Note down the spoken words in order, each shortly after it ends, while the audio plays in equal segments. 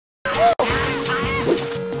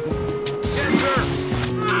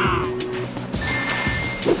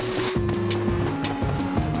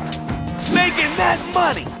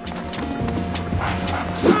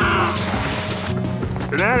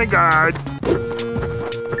Banana guard.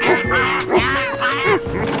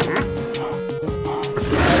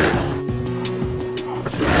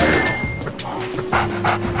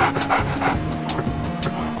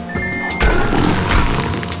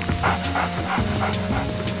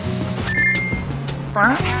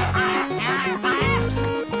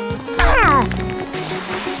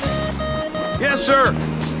 Yes, sir.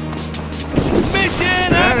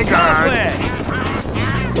 Mission accomplished.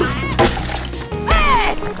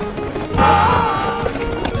 Hey!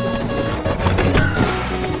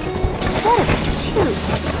 What a toot!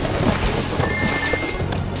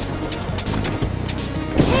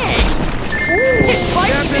 Hey! It's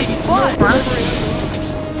spicy, baby fun!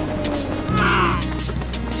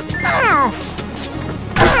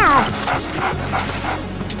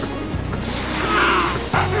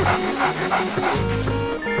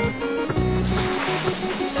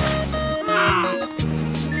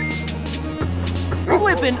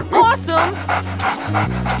 Flippin' awesome!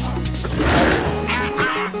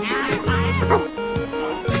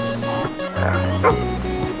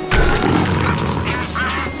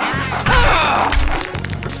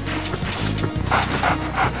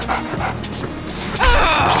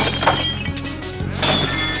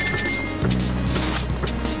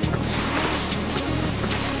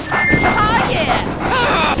 Oh yeah!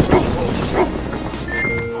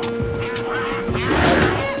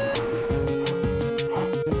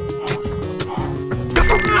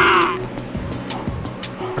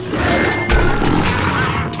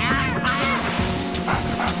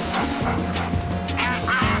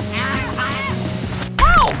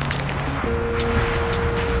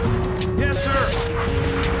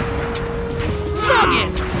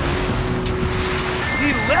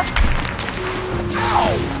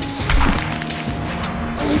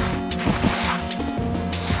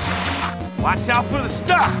 Watch out for the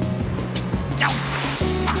stuff!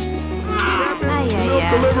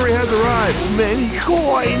 Delivery has arrived. Many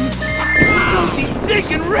coins. He's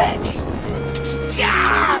stinking rich!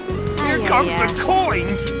 Yeah! Here comes the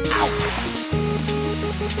coins! Ow.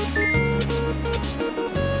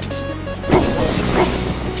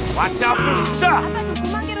 Watch out for the stuff!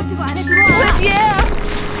 Flip, yeah!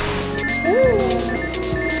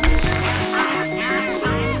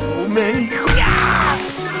 So many coins.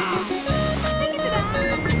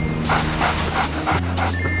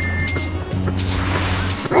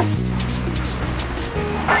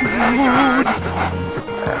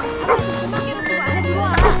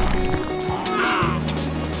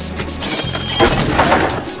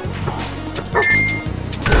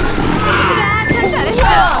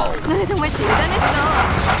 너네 정말 대단했어.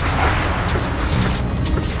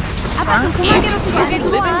 아빠 좀 고마게로 그만해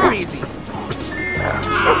Living crazy.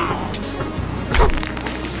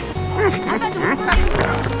 아빠 좀 고마게로.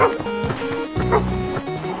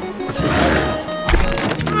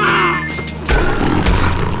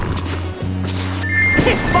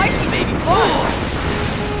 It's spicy, baby fun!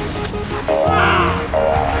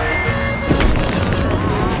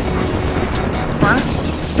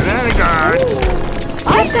 Banana guard.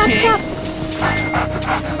 Ice King!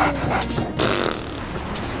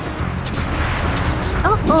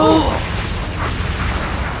 Uh-oh.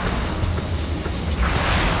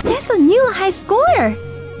 That's a new high score.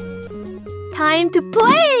 Time to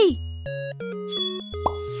play!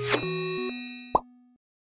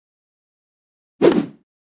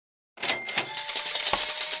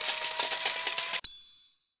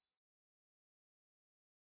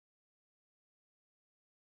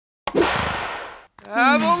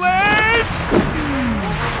 Avalanche!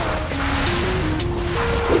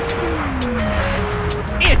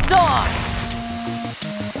 It's on!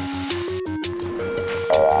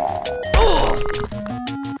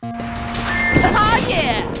 Ah,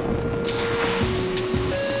 yeah!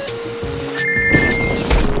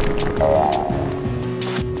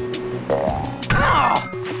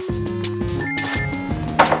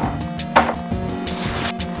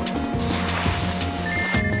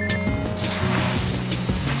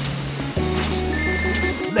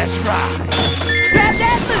 Let's ride! Grab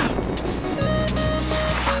that loot!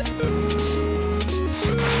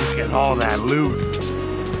 Look at all that loot!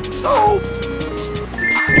 Oh!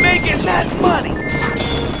 Making that money!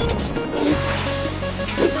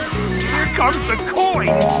 Here comes the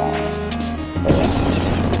coins!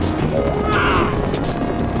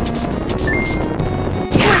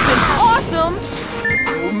 Flippin' awesome!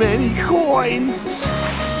 So many coins.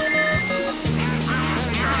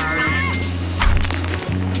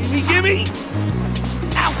 Gimme!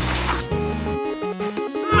 Ow!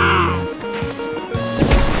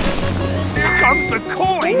 Here comes the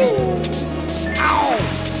coins! Ow!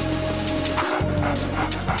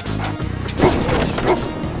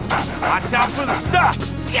 Watch out for the stuff!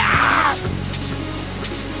 Yeah!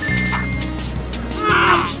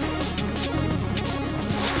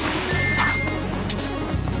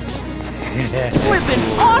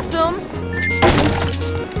 Flippin' awesome!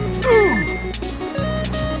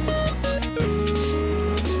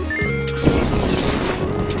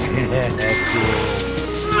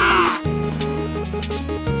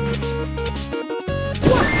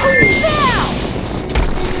 Now!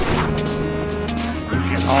 Look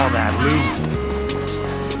at all that loot.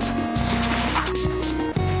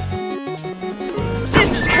 This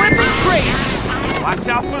is flippin' crazy! Watch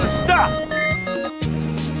out for the stuff!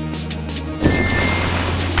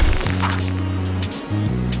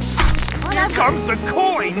 Here comes the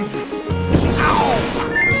coins! Ow!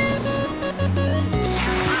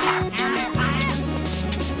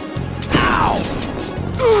 Ow!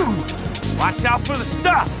 Ooh! Watch out for the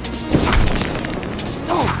stuff!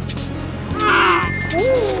 Oh!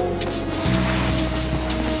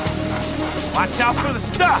 Watch out for the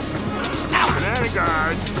stuff! Ow! Banana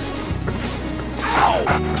guard. Ow!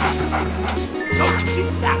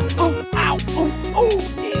 Oh! Ow! Oh! Oh!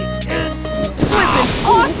 Flippin'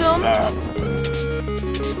 awesome!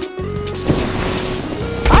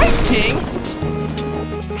 Ice King?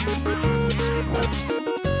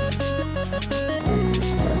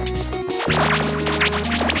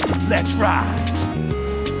 Let's ride!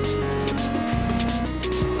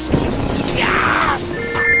 Yeah!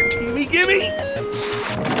 Gimme, gimme!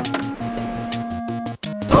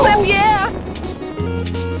 Flip, yeah!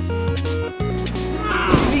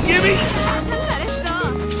 Gimme, gimme! 참 잘했어.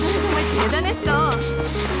 너는 정말 대단했어.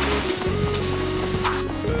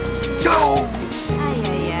 Go!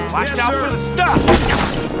 아야야. Watch out for the stuff!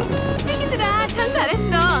 새끼들아, 참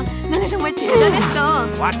잘했어. 너는 정말 대단했어.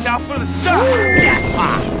 Watch out for the stuff!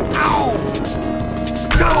 Jackpot! Ow!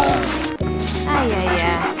 Go! 아야야.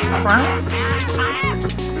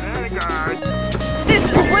 Banana guard. This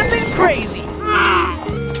is flippin' crazy!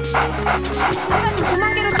 아빠 좀 그만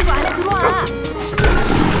괴롭히고 안에 들어와.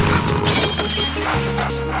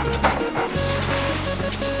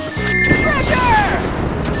 Treasure!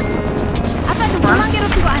 아빠 좀 그만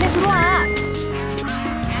괴롭히고 안에 들어와.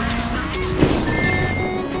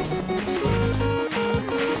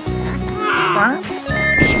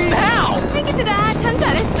 Now! 새끼들아, 참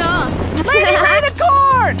잘했어. Lady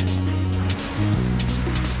Rainicorn!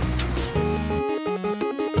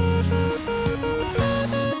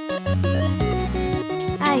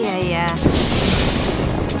 아야야.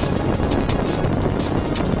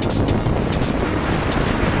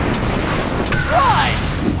 Run!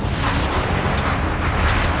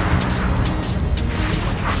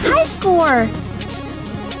 High score.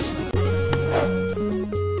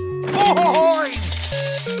 Ahoy!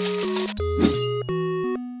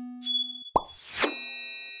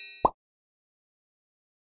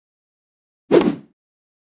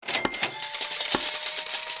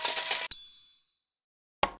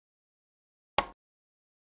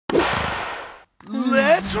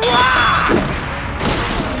 Let's rock!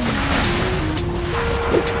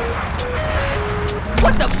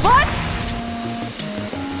 What the butt?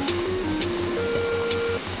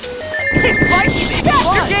 It's spiky!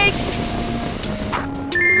 Faster, Jake!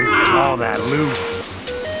 Look at all that loot.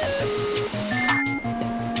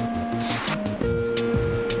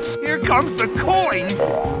 Here comes the coins!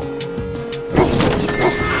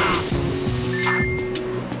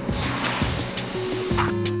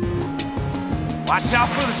 Watch out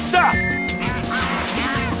for the stuff!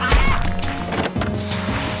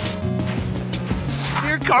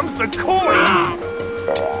 Here comes the coins!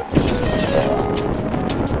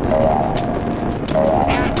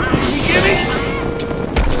 Gimme!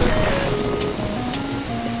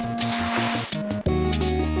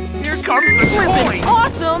 Here comes the Flippin' coins!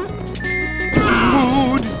 awesome!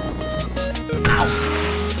 Food! Ow!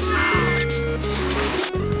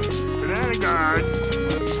 Banana guard.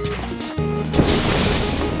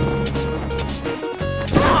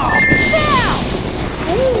 Oh, now!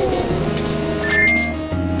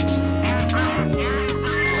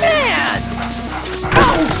 Man!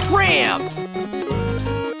 Oh, cramp!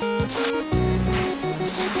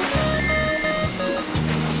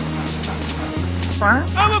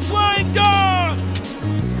 I'm a flying dog!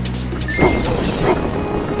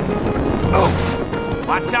 Oh!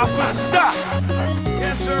 Watch out for the stuff!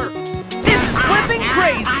 Yes, sir! This is flipping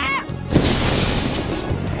crazy!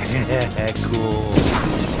 Cool.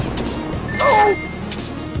 Oh!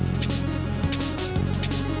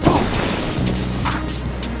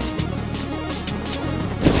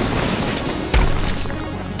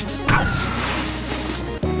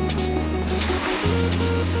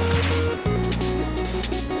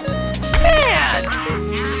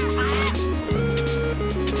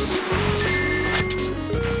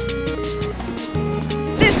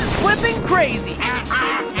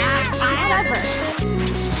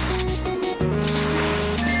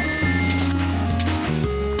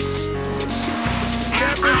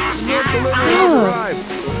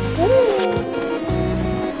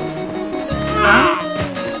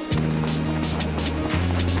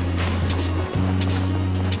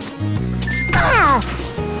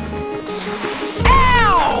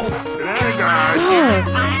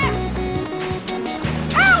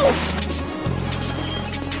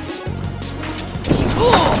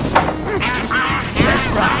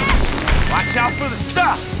 out for the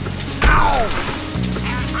stuff! Ow!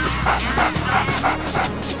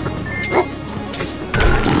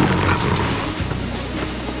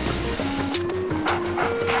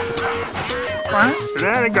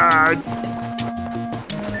 Banana guard.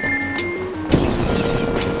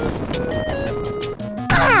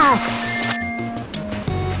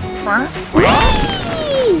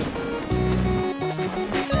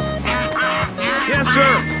 Yes,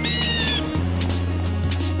 sir!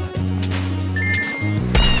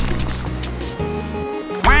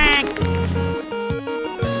 Quack!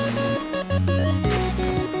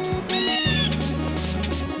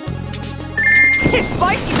 It's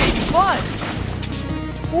spicy, baby fun.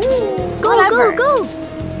 Go, go, go!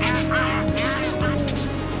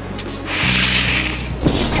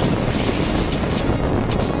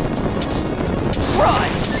 Run!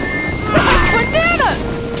 This is bananas!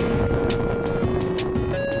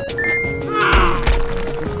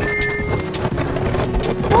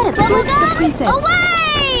 What a switch the princess! Away!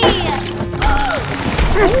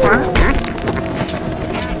 Dude!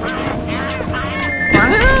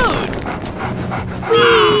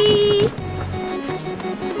 Whee!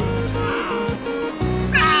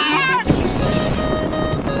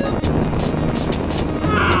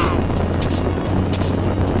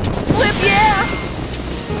 Flip, yeah!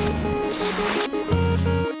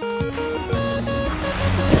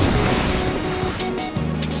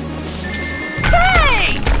 Hey!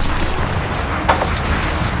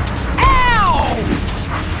 Ow!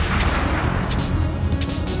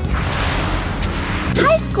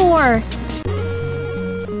 High score!